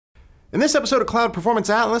In this episode of Cloud Performance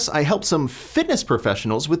Atlas, I helped some fitness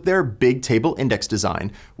professionals with their Bigtable Index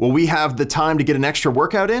design. Will we have the time to get an extra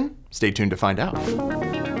workout in? Stay tuned to find out.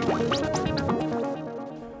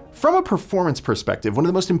 From a performance perspective, one of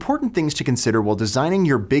the most important things to consider while designing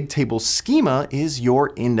your Bigtable schema is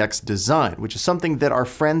your index design, which is something that our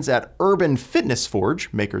friends at Urban Fitness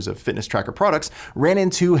Forge, makers of fitness tracker products, ran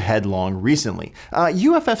into headlong recently.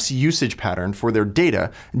 UFF's usage pattern for their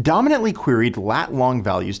data dominantly queried lat-long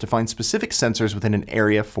values to find specific sensors within an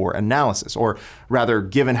area for analysis, or rather,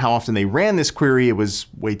 given how often they ran this query, it was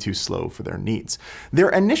way too slow for their needs. Their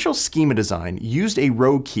initial schema design used a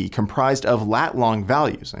row key comprised of lat-long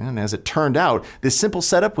values, and as it turned out, this simple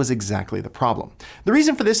setup was exactly the problem. The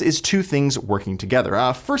reason for this is two things working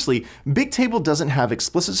together. Firstly, Bigtable doesn't have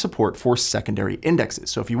explicit support for secondary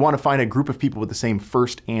indexes. So if you want to find a group of people with the same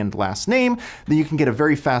first and last name, then you can get a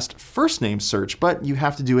very fast first name search, but you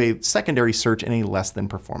have to do a secondary search in a less than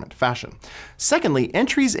performant fashion. Secondly,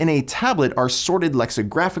 entries in a tablet are sorted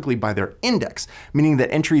lexicographically by their index, meaning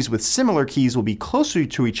that entries with similar keys will be closer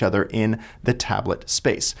to each other in the tablet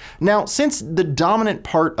space. Now, since the dominant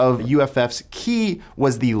part of UFF's key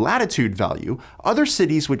was the latitude value, other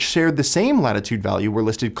cities which shared the same latitude value were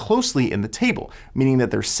listed closely in the table, meaning that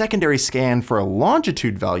their secondary scan for a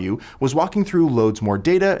longitude value was walking through loads more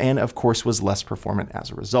data and of course was less performant as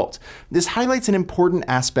a result. This highlights an important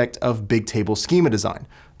aspect of Bigtable schema design.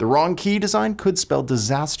 The wrong key design could spell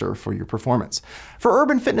disaster for your performance. For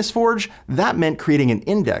Urban Fitness Forge, that meant creating an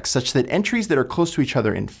index such that entries that are close to each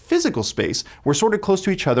other in physical space were sorted close to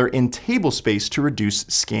each other in table space to reduce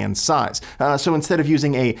scan size. So instead of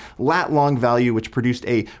using a lat-long value which produced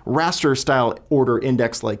a raster-style order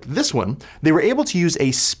index like this one, they were able to use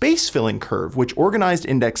a space-filling curve which organized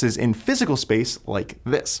indexes in physical space like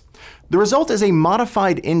this. The result is a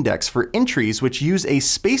modified index for entries which use a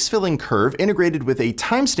space-filling curve integrated with a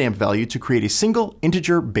timestamp value to create a single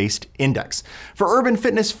integer-based index. For Urban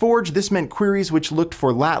Fitness Forge, this meant queries which looked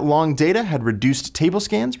for lat-long data had reduced table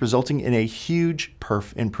scans, resulting in a huge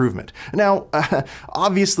perf improvement. Now,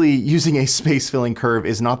 obviously, using a space-filling curve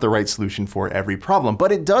is not the right solution for every problem,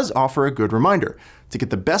 but it does offer a good reminder. To get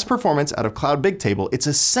the best performance out of Cloud Bigtable, it's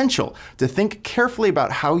essential to think carefully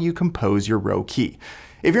about how you compose your row key.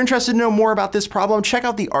 If you're interested to know more about this problem, check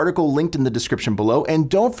out the article linked in the description below, and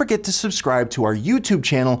don't forget to subscribe to our YouTube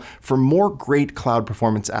channel for more great Cloud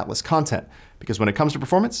Performance Atlas content, because when it comes to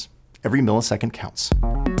performance, every millisecond counts.